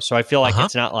 so I feel like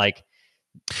it's not like.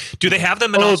 Do they have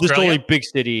them in Australia? This only big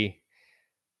city.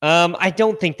 I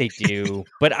don't think they do,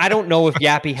 but I don't know if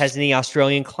Yappy has any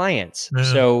Australian clients,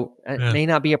 so it may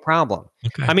not be a problem.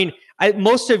 Okay. I mean,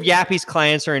 most of Yappy's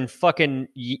clients are in fucking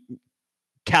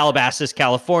Calabasas,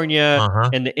 California,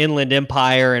 and the Inland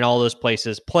Empire and all those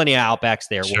places. Plenty of Outbacks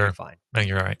there. Sure. We'll be fine. I think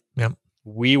you're right. Yep.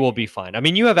 We will be fine. I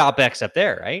mean, you have Outbacks up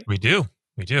there, right? We do.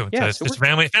 It's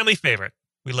family favorite.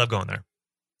 We love going there.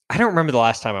 I don't remember the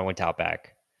last time I went to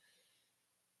Outback.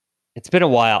 It's been a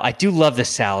while. I do love the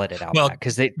salad at Outback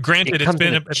because it comes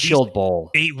in a chilled bowl.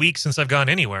 8 weeks since I've gone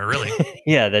anywhere, really.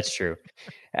 Yeah, that's true.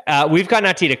 We've gotten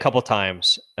out to eat a couple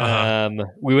times.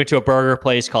 We went to a burger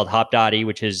place called Hop Dotty,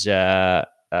 which is out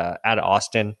of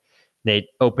Austin. They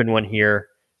opened one here,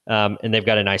 and they've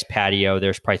got a nice patio.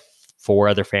 There's probably 4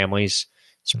 other families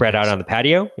spread out on the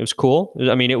patio. It was cool.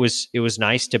 I mean, it was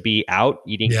nice to be out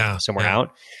eating somewhere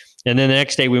out. And then the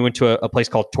next day we went to a place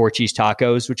called Torchy's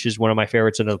Tacos, which is one of my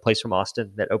favorites, another place from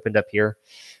Austin that opened up here.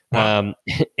 Wow.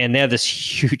 And they have this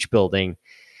huge building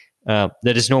that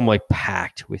is normally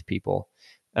packed with people.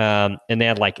 And they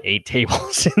had like 8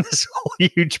 tables in this whole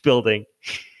huge building.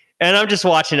 And I'm just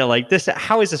watching it like this.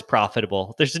 How is this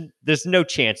profitable? There's no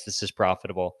chance this is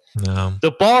profitable. No.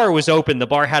 The bar was open. The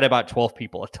bar had about 12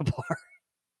 people at the bar.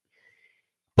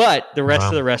 But the rest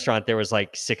of the restaurant, there was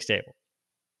like 6 tables.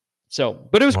 So,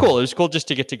 but it was cool. It was cool just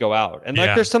to get to go out. And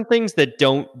like, there's some things that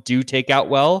do take out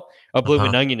well. A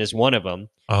Bloomin' Onion is one of them.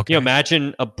 Okay.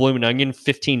 Imagine a Bloomin' Onion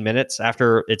 15 minutes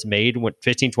after it's made,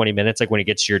 15, 20 minutes, like when it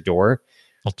gets to your door.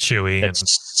 All chewy. That's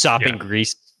sopping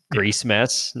grease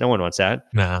mess. No one wants that.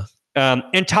 Nah.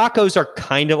 And tacos are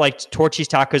kind of like, Torchy's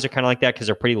tacos are kind of like that because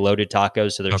they're pretty loaded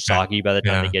tacos. So they're soggy by the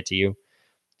time they get to you.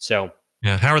 So.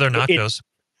 Yeah. How are their nachos?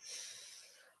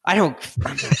 I'm not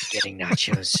getting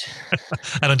nachos.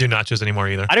 I don't do nachos anymore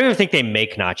either. I don't even think they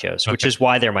make nachos, which is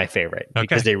why they're my favorite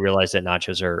because they realize that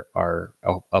nachos are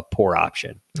a poor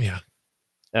option. Yeah.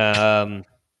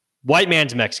 White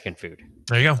man's Mexican food.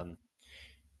 There you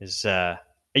go.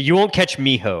 You won't catch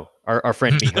Mijo, our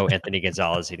friend Mijo Anthony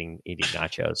Gonzalez eating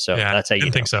nachos. So that's how you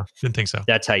Didn't think so.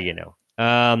 That's how you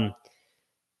know.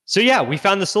 So yeah, we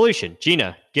found the solution.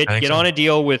 Gina, get on a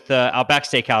deal with Outback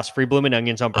Steakhouse, free Bloomin'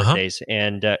 Onions on birthdays,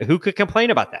 and who could complain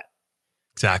about that?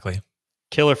 Exactly.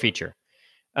 Killer feature.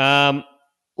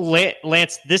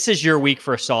 Lance, this is your week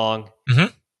for a song,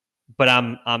 but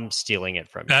I'm stealing it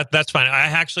from you. That's fine. I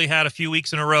actually had a few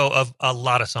weeks in a row of a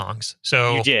lot of songs.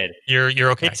 So you did.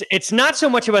 You're okay. It's not so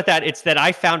much about that. It's that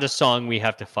I found a song we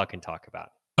have to fucking talk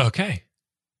about. Okay.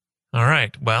 All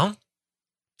right. Well,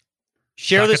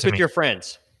 share this with your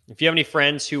friends. If you have any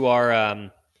friends who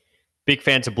are big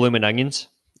fans of Bloomin' Onions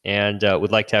and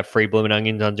would like to have free Bloomin'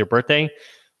 Onions on their birthday,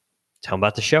 tell them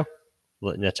about the show.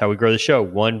 That's how we grow the show.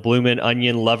 One Bloomin'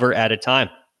 Onion lover at a time.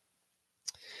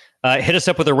 Hit us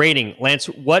up with a rating. Lance,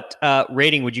 what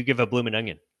rating would you give a Bloomin'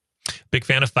 Onion? Big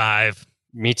fan of 5.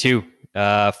 Me too.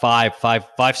 5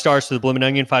 stars for the Bloomin'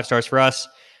 Onion, 5 stars for us.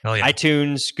 Hell yeah.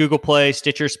 iTunes, Google Play,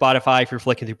 Stitcher, Spotify. If you're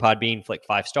flicking through Podbean, flick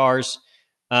 5 stars.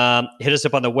 Hit us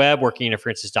up on the web,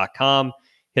 workinginterferences.com.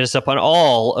 Hit us up on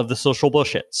all of the social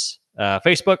bullshits.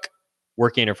 Facebook,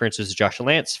 Working Interferences with Josh and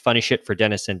Lance. Funny shit for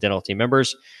dentists and dental team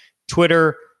members.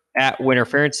 Twitter,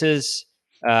 @Winterferences.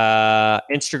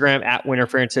 Instagram,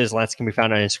 @Winterferences. Lance can be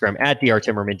found on Instagram,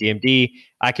 @DrTimmermanDMD.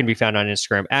 I can be found on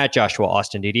Instagram,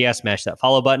 @JoshuaAustinDDS. Smash that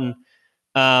follow button.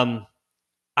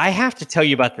 I have to tell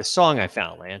you about this song I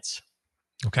found, Lance.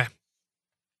 Okay.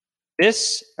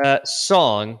 This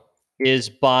song is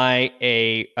by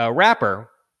a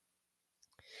rapper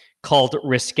called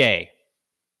Risque.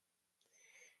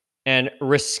 And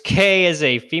Risque is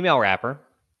a female rapper.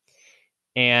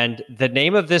 And the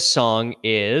name of this song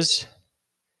is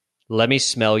Let Me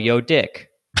Smell Yo Dick.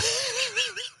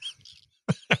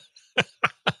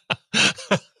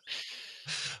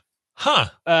 Huh.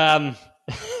 And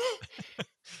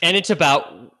it's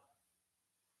about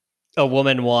a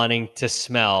woman wanting to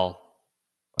smell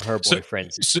her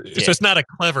boyfriend's dick. So it's not a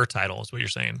clever title, is what you're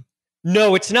saying.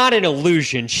 No, it's not an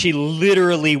illusion. She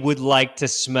literally would like to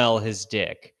smell his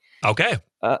dick. Okay.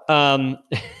 I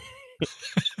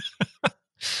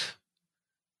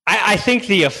think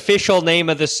the official name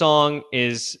of the song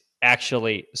is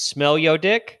actually Smell Yo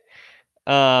Dick.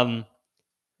 But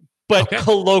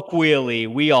colloquially,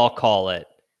 we all call it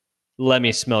Let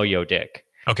Me Smell Yo Dick.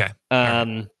 Okay.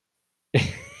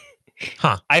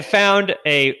 I found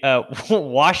a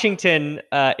Washington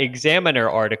Examiner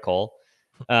article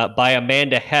by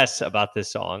Amanda Hess about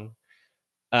this song.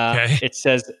 It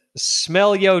says,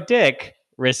 Smell Yo Dick,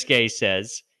 Risque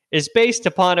says, is based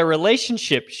upon a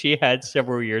relationship she had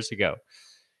several years ago.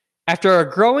 After a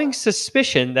growing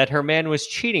suspicion that her man was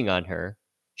cheating on her,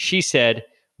 she said,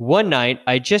 one night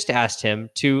I just asked him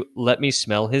to let me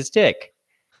smell his dick.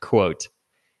 Quote,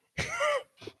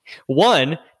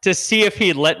 1, to see if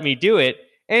he'd let me do it,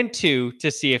 and 2,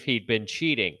 to see if he'd been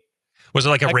cheating. Was it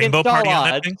like a rainbow party on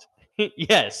that thing?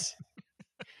 Yes.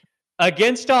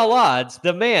 Against all odds,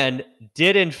 the man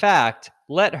did in fact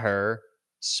let her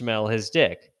smell his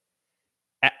dick.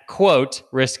 Quote,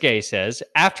 Risque says,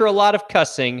 after a lot of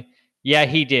cussing, yeah,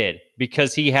 he did,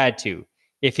 because he had to.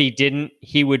 If he didn't,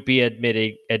 he would be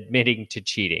admitting to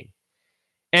cheating.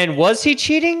 And was he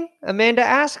cheating? Amanda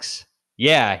asks.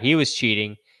 Yeah, he was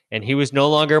cheating, and he was no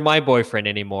longer my boyfriend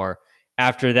anymore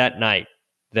after that night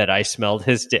that I smelled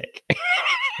his dick.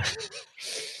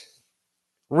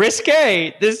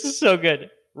 Risque, this is so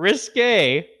good.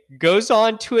 Risque goes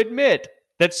on to admit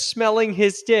that smelling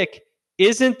his dick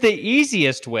isn't the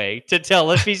easiest way to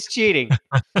tell if he's cheating.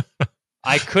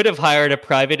 I could have hired a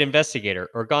private investigator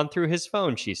or gone through his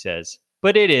phone, she says,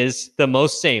 but it is the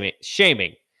most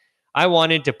shaming. I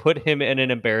wanted to put him in an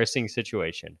embarrassing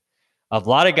situation. A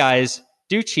lot of guys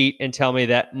do cheat and tell me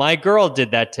that my girl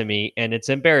did that to me and it's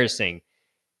embarrassing.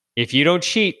 If you don't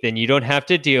cheat, then you don't have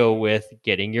to deal with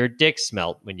getting your dick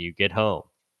smelt when you get home.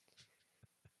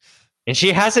 And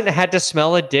she hasn't had to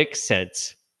smell a dick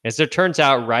since. As it turns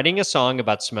out, writing a song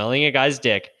about smelling a guy's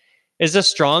dick is a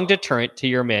strong deterrent to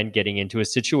your man getting into a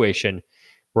situation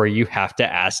where you have to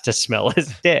ask to smell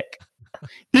his dick.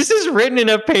 This is written in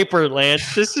a paper,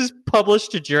 Lance. This is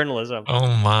published to journalism. Oh,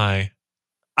 my.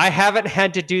 I haven't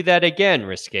had to do that again,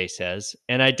 Risque says,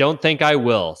 and I don't think I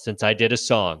will since I did a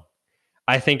song.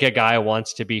 I think a guy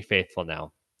wants to be faithful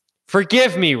now.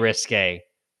 Forgive me, Risque.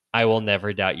 I will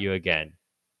never doubt you again.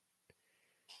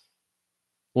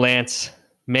 Lance,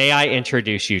 may I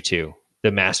introduce you to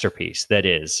the masterpiece that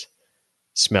is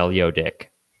Smell Yo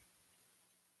Dick.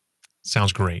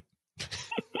 Sounds great.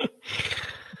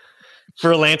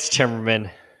 For Lance Timmerman,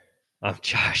 I'm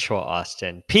Joshua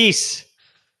Austin. Peace.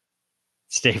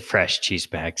 Stay fresh, cheese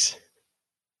bags.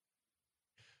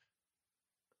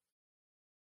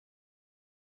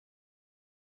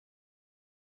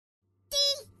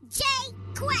 DJ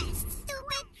Quest,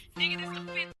 stupid. Nigga, this the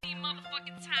 15th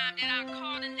motherfucking time that I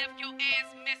called and left your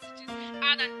ass messages.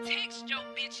 I done text your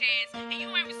bitch ass and you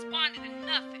ain't responded to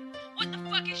nothing. What the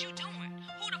fuck is you doing?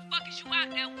 Who the fuck is you out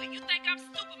there with? You think I'm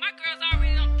stupid? My girls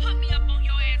already done put me up on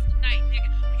your ass tonight, nigga.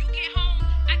 When you get home,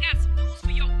 I got some news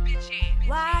for your bitch ass.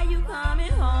 Why you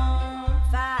coming home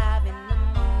 5 in the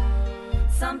morning?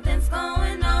 Something's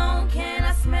going on. Can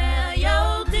I smell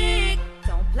your dick?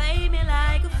 Don't play me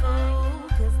like a fool,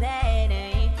 'cause that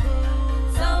ain't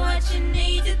cool. So what you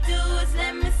need to do is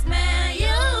let me smell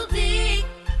your dick.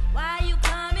 Why you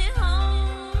coming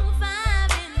home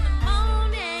 5 in the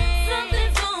morning?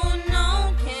 Something's going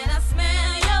on. Can I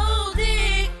smell your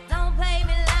dick?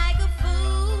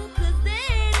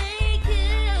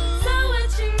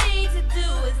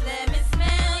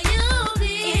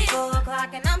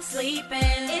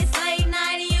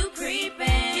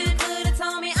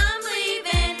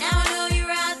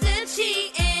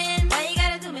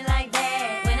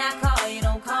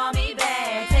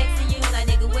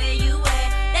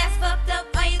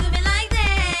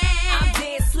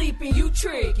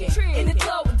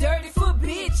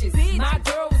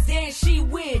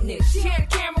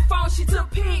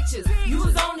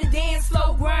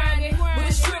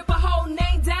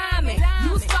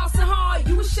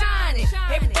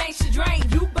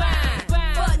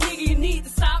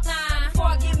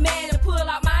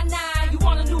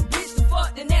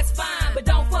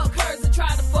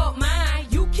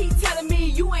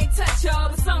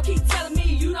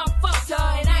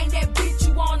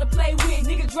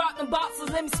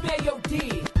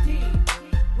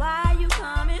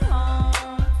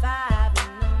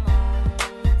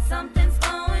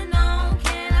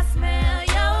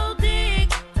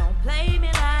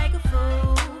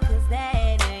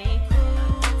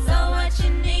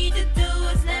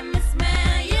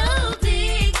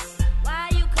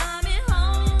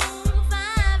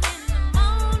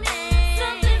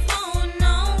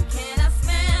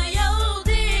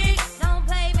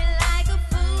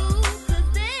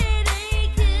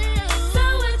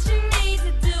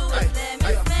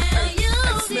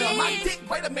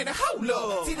 wait a minute, hold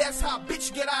up. See, that's how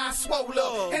bitch get eyes swole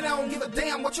up. And I don't give a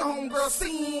damn what your homegirl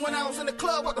seen when I was in the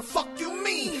club. What the fuck you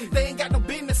mean? They ain't got no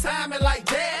business timing like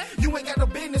that. You ain't got no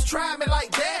business trying me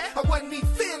like that. I wasn't even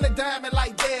feeling diamond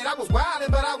like that. I was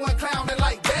wildin', but I wasn't clowning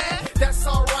like that. That's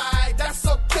alright, that's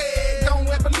okay. Don't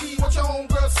ever believe what your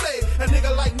homegirl say. A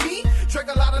nigga like me, drink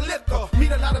a lot of liquor,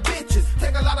 meet a lot of bitches,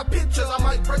 take a lot of pictures. I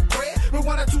might break bread with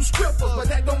 1 or 2 strippers, but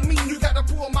that don't mean you gotta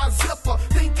pull my zipper.